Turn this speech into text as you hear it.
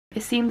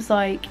It seems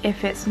like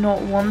if it's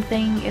not one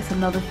thing, it's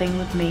another thing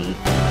with me.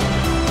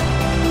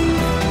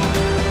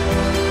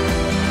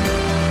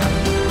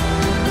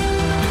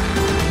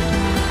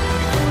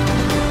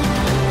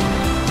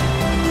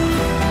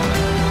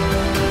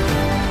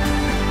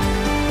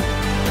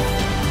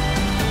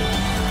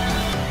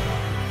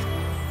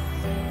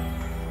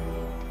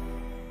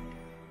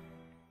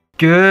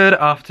 Good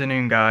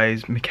afternoon,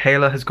 guys.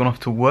 Michaela has gone off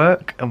to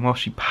work, and while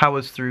she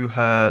powers through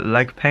her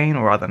leg pain,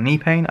 or rather knee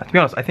pain, to be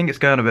honest, I think it's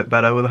going a bit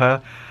better with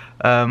her,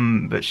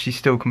 but she's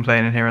still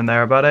complaining here and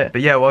there about it.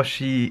 But yeah, while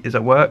she is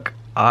at work,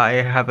 I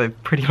have a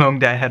pretty long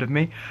day ahead of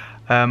me.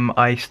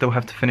 I still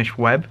have to finish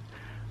web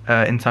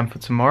in time for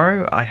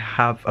tomorrow. I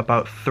have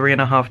about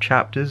 3.5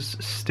 chapters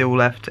still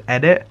left to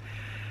edit,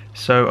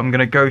 so I'm going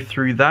to go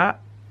through that,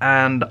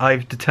 and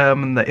I've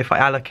determined that if I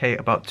allocate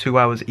about 2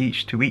 hours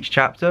each to each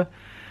chapter,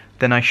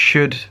 then I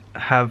should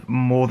have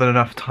more than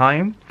enough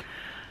time.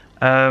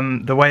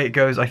 The way it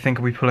goes, I think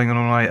I'll be pulling an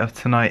all-nighter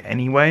tonight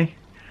anyway.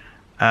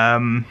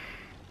 To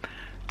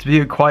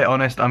be quite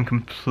honest, I'm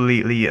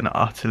completely and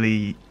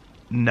utterly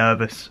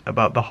nervous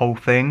about the whole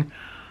thing.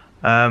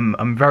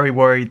 I'm very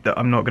worried that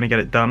I'm not going to get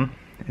it done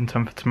in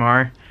time for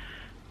tomorrow,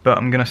 but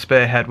I'm going to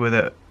spearhead with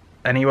it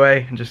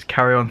anyway and just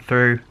carry on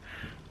through.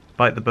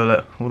 Bite the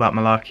bullet, all that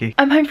malarkey.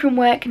 I'm home from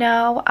work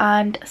now,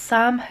 and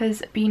Sam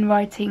has been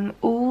writing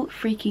all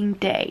freaking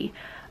day.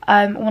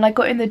 When I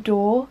got in the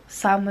door,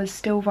 Sam was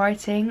still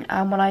writing,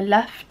 and when I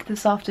left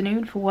this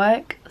afternoon for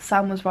work,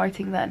 Sam was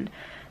writing then.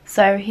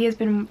 So he has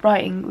been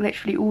writing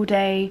literally all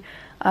day,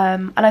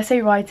 and I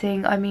say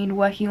writing, I mean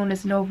working on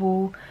his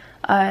novel.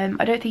 I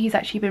don't think he's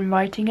actually been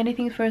writing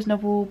anything for his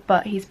novel,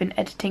 but he's been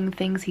editing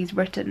things he's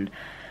written.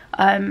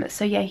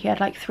 So yeah, he had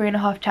like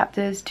 3.5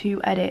 chapters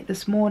to edit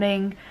this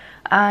morning,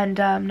 and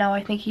now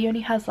I think he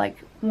only has like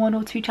 1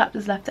 or 2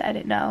 chapters left to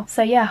edit now.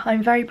 So yeah,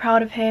 I'm very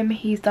proud of him.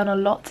 He's done a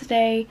lot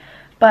today,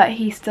 but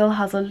he still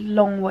has a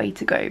long way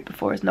to go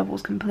before his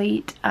novel's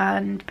complete,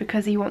 and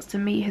because he wants to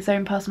meet his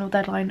own personal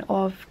deadline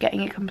of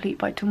getting it complete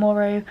by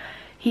tomorrow,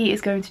 he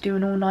is going to do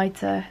an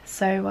all-nighter.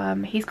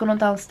 So he's gone on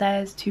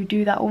downstairs to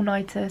do that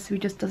all-nighter so he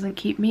just doesn't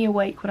keep me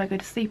awake when I go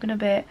to sleep in a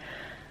bit.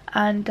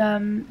 And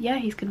yeah,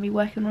 he's going to be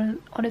working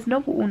on his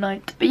novel all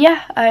night. But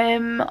yeah,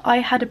 I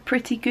had a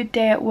pretty good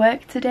day at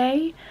work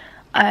today.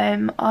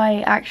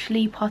 I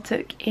actually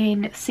partook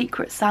in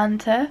Secret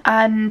Santa,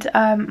 and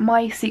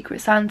my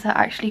Secret Santa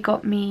actually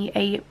got me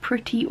a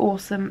pretty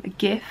awesome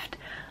gift.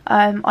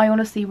 I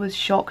honestly was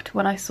shocked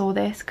when I saw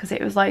this, because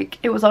it was like,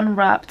 it was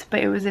unwrapped,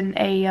 but it was in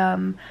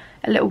a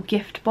little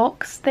gift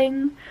box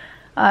thing.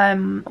 Or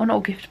not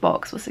a gift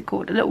box, what's it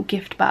called? A little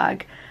gift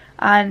bag.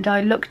 And I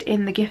looked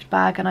in the gift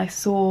bag and I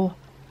saw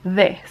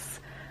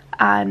this,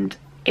 and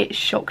it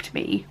shocked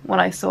me when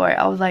I saw it.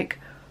 I was like,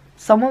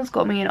 someone's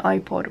got me an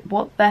iPod,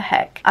 what the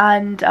heck?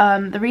 And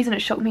the reason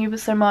it shocked me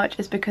so much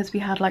is because we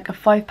had like a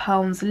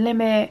 £5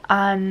 limit,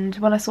 and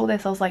when I saw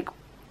this I was like,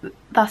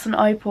 that's an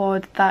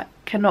iPod, that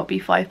cannot be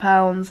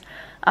 £5.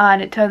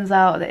 And it turns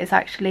out that it's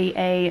actually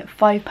a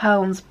 £5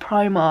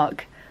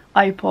 Primark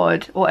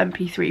iPod or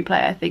MP3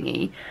 player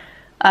thingy.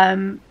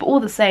 But all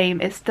the same,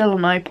 it's still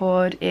an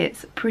iPod.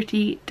 It's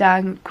pretty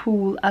dang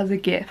cool as a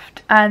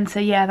gift, and so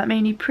yeah, that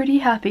made me pretty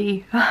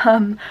happy.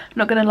 Not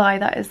gonna lie,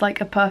 that is like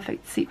a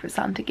perfect Secret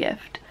Santa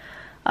gift.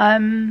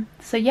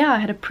 So yeah, I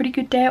had a pretty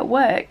good day at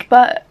work,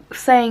 but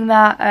saying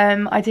that,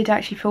 I did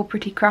actually feel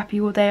pretty crappy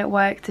all day at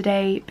work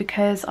today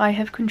because I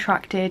have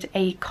contracted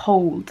a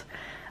cold.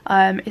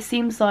 It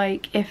seems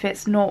like if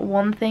it's not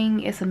one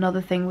thing, it's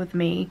another thing with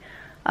me.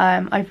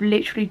 I've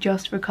literally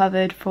just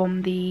recovered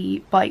from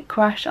the bike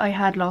crash I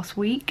had last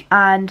week,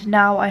 and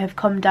now I have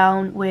come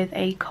down with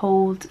a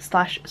cold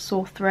 /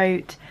 sore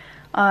throat,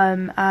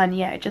 and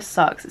yeah, it just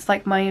sucks. It's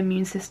like my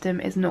immune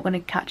system is not going to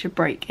catch a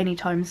break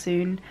anytime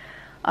soon.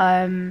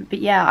 But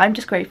yeah, I'm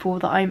just grateful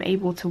that I'm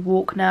able to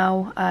walk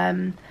now.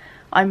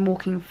 I'm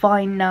walking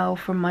fine now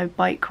from my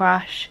bike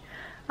crash,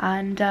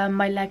 and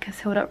my leg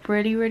has healed up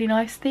really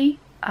nicely,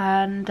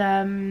 and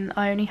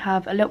I only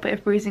have a little bit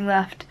of bruising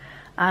left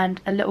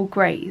and a little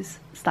graze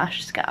 /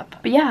 scab.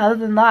 But yeah, other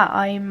than that,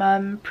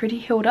 I'm pretty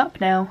healed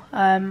up now.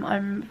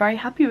 I'm very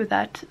happy with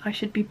that. I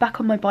should be back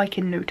on my bike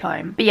in no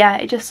time. But yeah,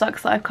 it just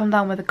sucks that I've come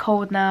down with a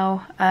cold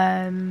now,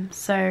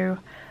 so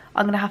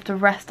I'm gonna have to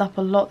rest up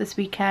a lot this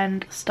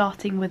weekend,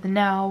 starting with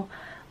now.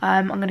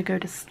 I'm gonna go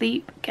to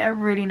sleep, get a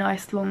really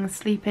nice long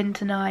sleep in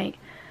tonight,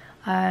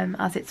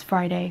 as it's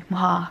Friday.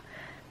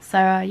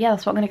 So yeah,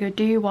 that's what I'm gonna go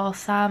do while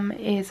Sam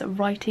is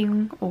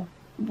writing or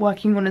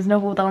working on his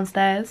novel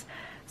downstairs.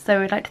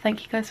 So I'd like to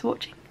thank you guys for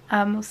watching,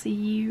 and we'll see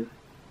you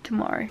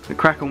tomorrow. So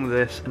crack on with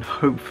this and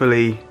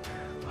hopefully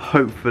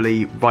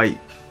write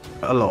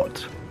a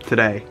lot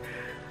today.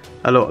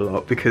 A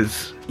lot,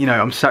 because, you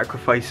know, I'm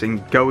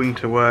sacrificing going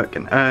to work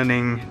and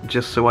earning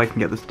just so I can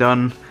get this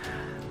done.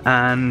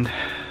 And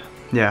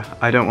yeah,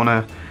 I don't want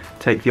to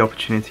take the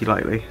opportunity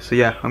lightly. So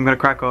yeah, I'm going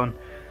to crack on,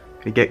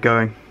 get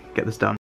going, get this done.